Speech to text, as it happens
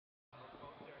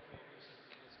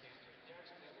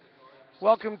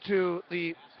Welcome to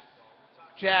the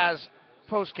Jazz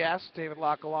Postcast. David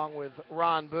Locke along with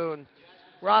Ron Boone.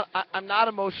 Ron, I'm not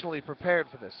emotionally prepared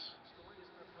for this.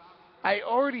 I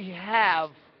already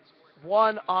have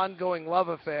one ongoing love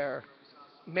affair,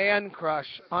 man crush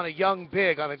on a young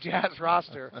big on a Jazz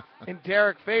roster in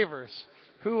Derek Favors,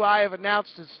 who I have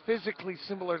announced is physically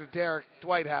similar to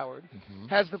Dwight Howard,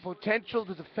 has the potential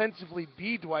to defensively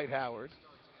be Dwight Howard.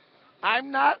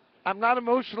 I'm not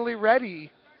emotionally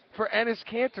ready for Enes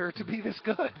Kanter to be this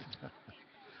good.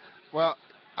 Well,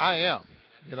 I am,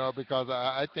 because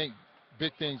I think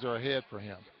big things are ahead for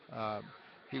him. Um,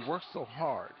 he works so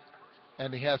hard,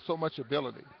 and he has so much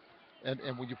ability. And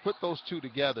when you put those two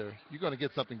together, you're going to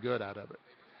get something good out of it.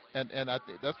 And I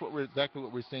think that's exactly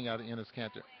what we're seeing out of Enes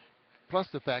Kanter. Plus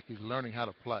the fact he's learning how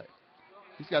to play.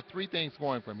 He's got three things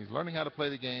going for him. He's learning how to play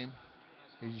the game.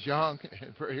 He's young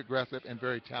and very aggressive and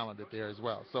very talented there as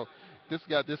well. So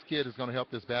this kid is going to help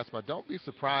this basketball. Don't be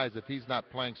surprised if he's not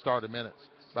playing starter minutes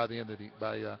by the end of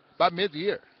by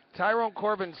mid-year. Tyrone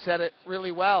Corbin said it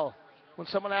really well when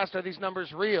someone asked, are these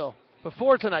numbers real,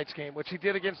 before tonight's game, which he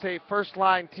did against a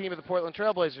first-line team of the Portland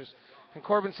Trailblazers. And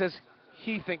Corbin says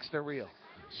he thinks they're real.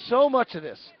 So much of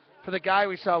this, for the guy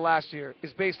we saw last year,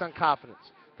 is based on confidence.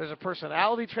 There's a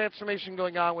personality transformation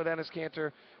going on with Enes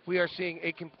Kanter. We are seeing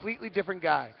a completely different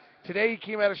guy. Today he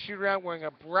came out of shoot-around wearing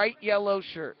a bright yellow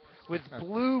shirt with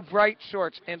blue bright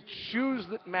shorts and shoes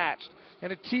that matched,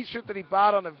 and a T-shirt that he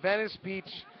bought on a Venice Beach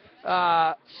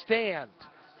stand.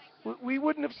 We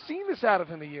wouldn't have seen this out of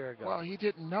him a year ago. Well, he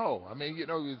didn't know. I mean, he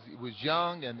was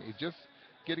young and he just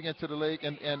getting into the league.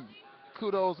 And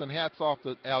kudos and hats off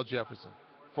to Al Jefferson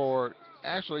for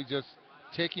actually just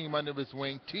taking him under his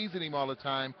wing, teasing him all the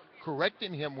time,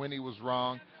 correcting him when he was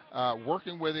wrong,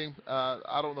 working with him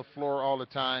out on the floor all the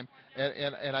time.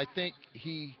 And I think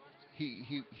he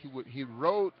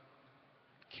rode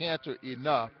Kanter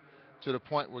enough to the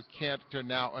point where Kanter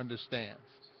now understands.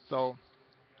 So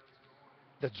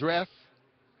the dress,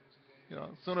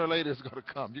 sooner or later it's going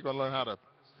to come. You're going to learn how to,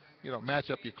 match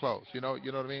up your clothes. You know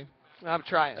what I mean? I'm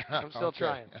trying. I'm still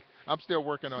trying. I'm still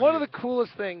working on One of the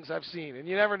coolest things I've seen, and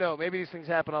you never know, maybe these things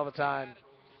happen all the time.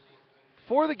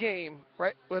 For the game,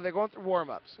 right, when they're going through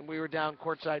warm-ups, and we were down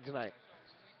courtside tonight,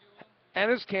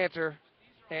 Enes Kanter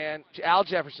and Al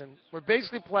Jefferson were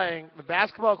basically playing the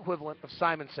basketball equivalent of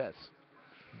Simon Says.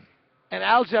 And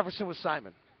Al Jefferson was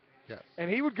Simon. Yes.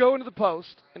 And he would go into the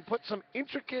post and put some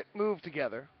intricate move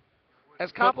together,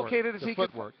 as complicated as he could.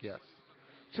 Footwork, yes.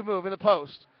 To move in the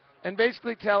post, and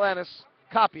basically tell Enes,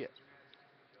 copy it.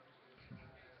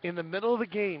 In the middle of the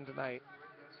game tonight,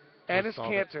 Enes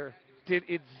Kanter did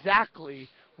exactly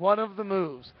one of the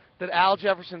moves that Al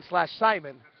Jefferson /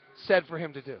 Simon said for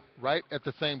him to do. Right at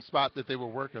the same spot that they were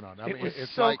working on. It was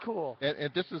it's so like, cool.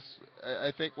 And this is,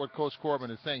 I think, what Coach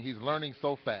Corbin is saying. He's learning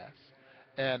so fast.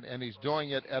 And he's doing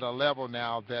it at a level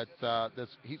now that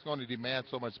he's going to demand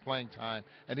so much playing time,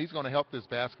 and he's going to help this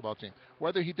basketball team.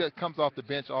 Whether he comes off the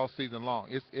bench all season long,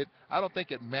 I don't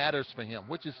think it matters for him,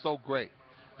 which is so great,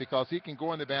 because he can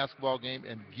go in the basketball game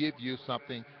and give you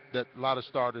something that a lot of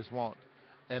starters won't.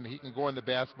 And he can go in the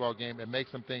basketball game and make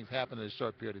some things happen in a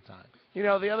short period of time.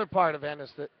 The other part of Enes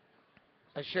that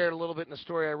I shared a little bit in the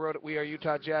story I wrote at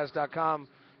weareutahjazz.com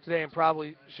today and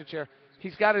probably should share,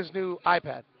 he's got his new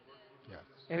iPad.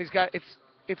 And he's got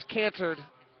it's cantered,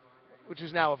 which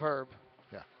is now a verb.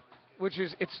 Yeah.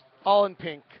 It's all in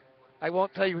pink. I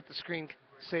won't tell you what the screen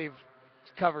save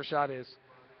cover shot is.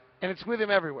 And it's with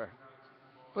him everywhere.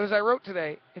 But as I wrote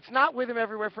today, it's not with him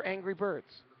everywhere for Angry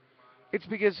Birds. It's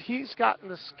because he's gotten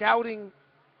the scouting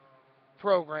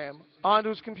program onto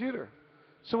his computer.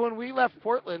 So when we left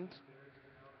Portland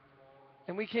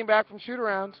and we came back from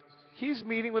shoot-around, he's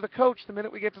meeting with a coach the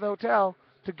minute we get to the hotel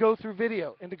to go through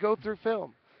video and to go through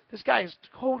film. This guy is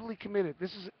totally committed.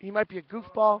 He might be a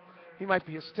goofball. He might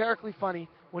be hysterically funny.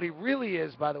 What he really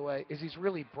is, by the way, is he's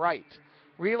really bright.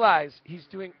 Realize he's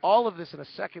doing all of this in a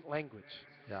second language.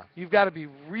 Yeah. You've got to be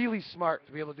really smart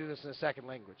to be able to do this in a second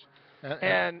language.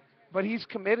 But he's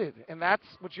committed, and that's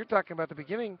what you're talking about at the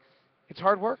beginning. It's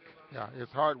hard work. Yeah,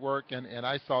 it's hard work, and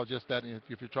I saw just that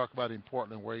if you talk about in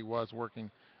Portland where he was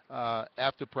working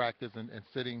after practice and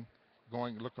sitting,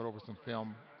 looking over some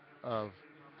film of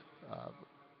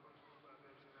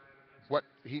what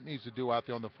he needs to do out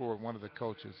there on the floor with one of the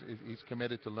coaches. He's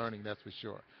committed to learning, that's for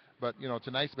sure. But,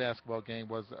 tonight's basketball game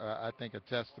was, I think, a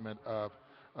testament of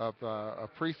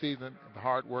preseason, the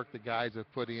hard work the guys have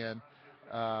put in,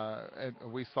 and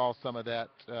we saw some of that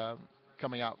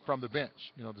coming out from the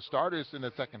bench. The starters in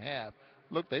the second half,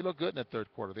 they look good in the third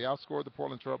quarter. They outscored the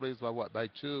Portland Trailblazers by what? By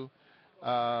 2,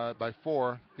 by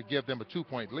 4 to give them a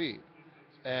 2-point lead.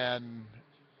 And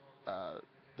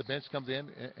the bench comes in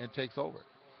and takes over.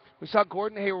 We saw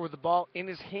Gordon Hayward with the ball in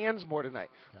his hands more tonight.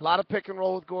 A lot of pick and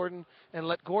roll with Gordon, and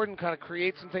let Gordon kind of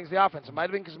create some things in the offense. It might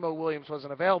have been because Mo Williams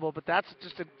wasn't available, but that's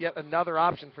just yet another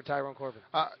option for Tyrone Corbin.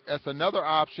 That's another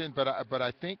option, but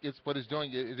I think it's what it's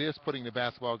doing. It is putting the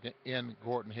basketball in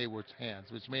Gordon Hayward's hands,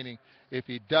 which meaning if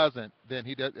he doesn't, then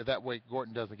he does. That way,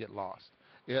 Gordon doesn't get lost.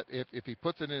 If he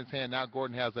puts it in his hand, now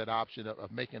Gordon has that option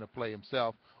of making a play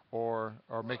himself or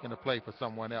making a play for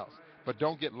someone else. But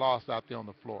don't get lost out there on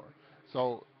the floor.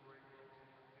 So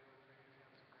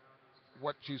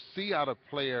what you see out of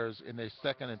players in their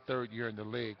second and third year in the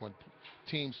league when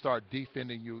teams start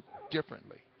defending you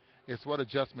differently, it's what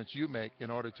adjustments you make in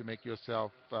order to make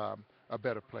yourself a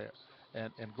better player.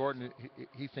 And Gordon,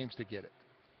 he seems to get it.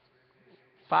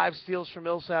 5 steals for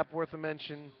Millsap, worth a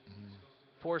mention.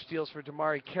 4 steals for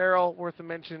DeMarre Carroll, worth a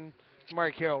mention.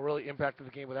 DeMarre Carroll really impacted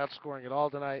the game without scoring at all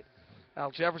tonight.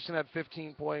 Al Jefferson had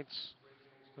 15 points.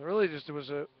 Really, just it was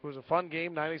a fun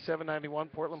game,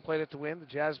 97-91. Portland played it to win. The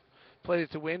Jazz played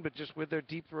it to win, but just with their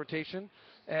deep rotation.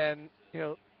 And,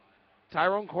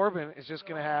 Tyrone Corbin is just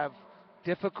going to have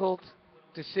difficult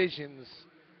decisions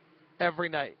every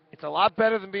night. It's a lot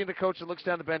better than being the coach that looks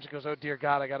down the bench and goes, oh, dear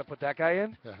God, I got to put that guy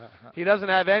in. He doesn't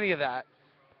have any of that.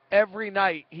 Every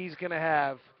night he's going to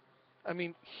have,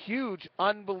 huge,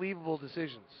 unbelievable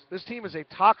decisions. This team is a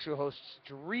talk show host's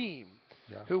dream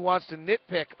who wants to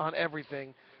nitpick on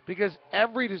everything because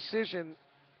every decision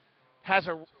has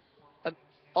an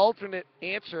alternate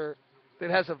answer that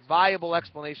has a viable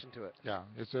explanation to it. Yeah,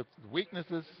 it's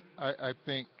weaknesses, I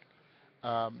think,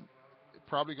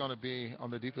 probably going to be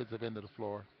on the defensive end of the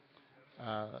floor.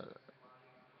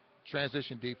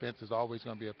 Transition defense is always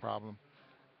going to be a problem.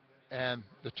 And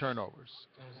the turnovers.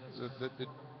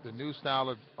 The new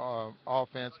style of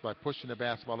offense by pushing the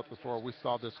basketball up the floor. We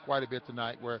saw this quite a bit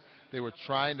tonight where they were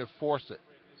trying to force it,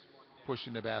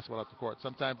 pushing the basketball up the court.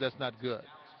 Sometimes that's not good.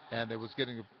 And they was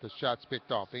getting the shots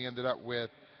picked off. They ended up with,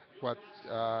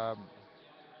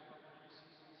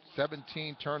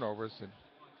 17 turnovers, and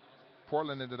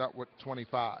Portland ended up with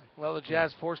 25. Well, the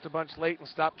Jazz forced a bunch late and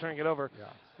stopped turning it over.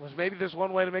 Maybe there's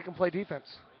one way to make them play defense.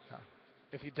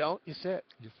 If you don't, you sit.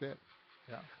 You sit.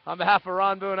 Yeah. On behalf of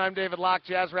Ron Boone, I'm David Locke.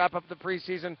 Jazz wrap up the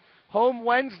preseason. Home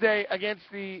Wednesday against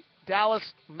the Dallas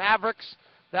Mavericks.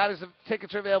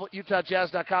 Tickets are available at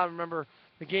UtahJazz.com. Remember,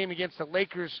 the game against the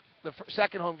Lakers, the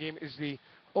second home game, is the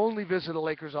only visit of the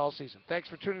Lakers all season. Thanks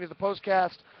for tuning to the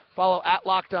postcast. Follow at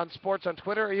Locked On Sports on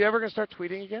Twitter. Are you ever going to start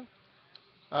tweeting again?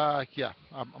 Yeah,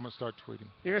 I'm going to start tweeting.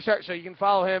 You're going to start, so you can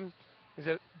follow him. Is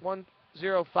it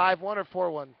 1051 or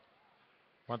 41?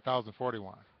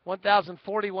 1041.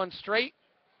 1041 straight.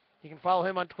 You can follow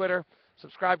him on Twitter.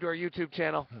 Subscribe to our YouTube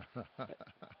channel.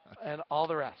 And all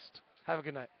the rest. Have a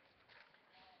good night.